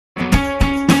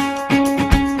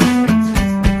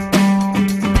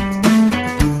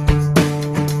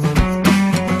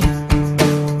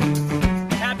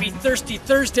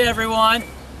Thursday, everyone.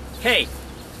 Hey,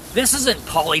 this isn't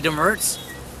Paulie Detmurds.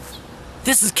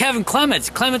 This is Kevin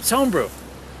Clements, Clements Homebrew.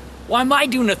 Why am I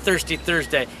doing a Thirsty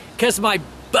Thursday? Because my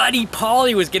buddy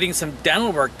Paulie was getting some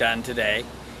dental work done today.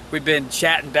 We've been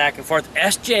chatting back and forth.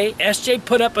 SJ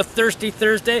put up a Thirsty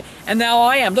Thursday, and now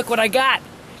I am. Look what I got.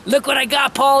 Look what I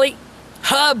got, Paulie.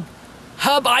 Hub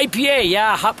IPA.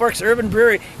 Yeah, Hopworks Urban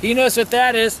Brewery. He knows what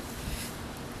that is.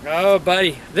 Oh,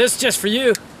 buddy, this is just for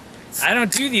you. I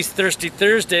don't do these Thirsty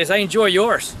Thursdays. I enjoy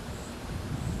yours.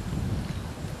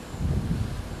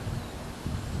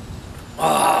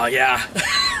 Oh, yeah.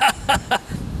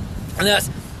 And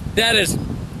that is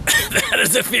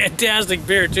a fantastic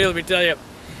beer, too, let me tell you.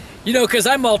 You know, because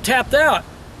I'm all tapped out.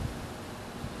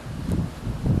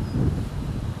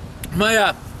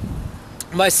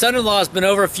 My son-in-law's been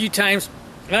over a few times,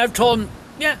 and I've told him,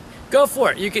 yeah, go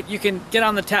for it. You can get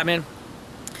on the tap, man.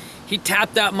 He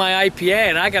tapped out my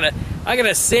IPA, and I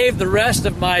gotta save the rest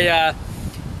of my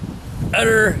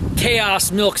utter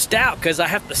chaos milk stout because I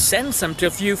have to send some to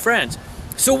a few friends.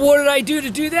 So what did I do to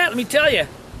do that? Let me tell you.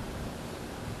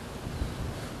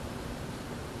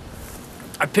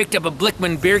 I picked up a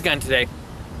Blickman beer gun today.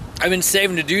 I've been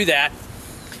saving to do that.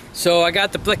 So I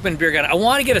got the Blickman beer gun. I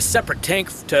want to get a separate tank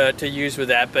to use with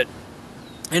that, but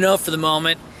you know, for the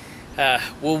moment,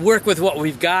 we'll work with what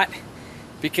we've got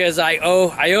because I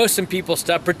owe some people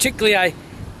stuff. Particularly, I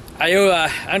owe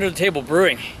Under the Table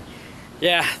Brewing.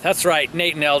 Yeah, that's right,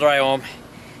 Nate and Elder, I owe them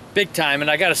big time, and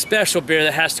I got a special beer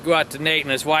that has to go out to Nate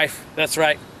and his wife. That's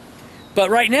right. But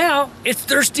right now, it's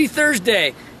Thirsty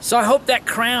Thursday, so I hope that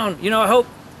crown, you know, I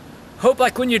hope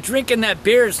like when you're drinking that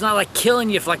beer, it's not like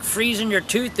killing you, like freezing your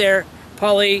tooth there,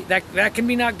 Paulie. That can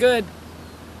be not good.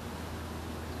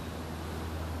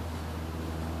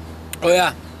 Oh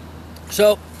yeah.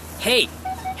 So, hey,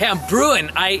 I'm brewing.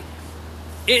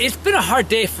 It's been a hard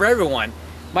day for everyone.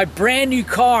 My brand new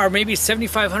car, maybe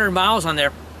 7,500 miles on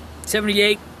there,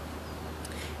 78,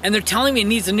 and they're telling me it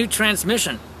needs a new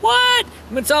transmission. What? I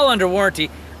mean, it's all under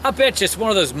warranty. I bet you it's one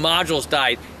of those modules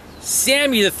died.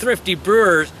 Sammy, the thrifty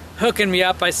brewer's hooking me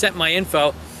up. I sent my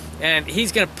info, and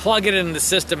he's gonna plug it in the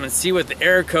system and see what the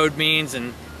error code means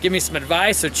and give me some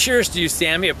advice. So cheers to you,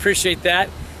 Sammy. Appreciate that.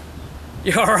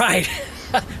 You're all right.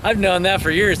 I've known that for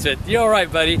years, but you're all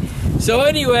right, buddy. So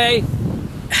anyway,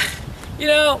 you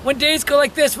know, when days go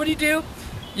like this, what do?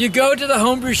 You go to the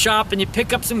homebrew shop and you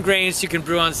pick up some grains you can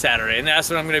brew on Saturday, and that's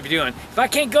what I'm going to be doing. If I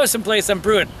can't go someplace, I'm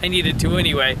brewing. I needed to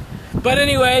anyway. But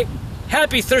anyway,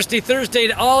 happy Thirsty Thursday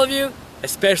to all of you,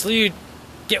 especially you.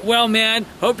 Get well, man.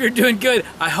 Hope you're doing good.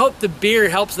 I hope the beer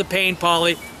helps the pain,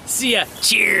 Paulie. See ya.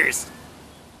 Cheers.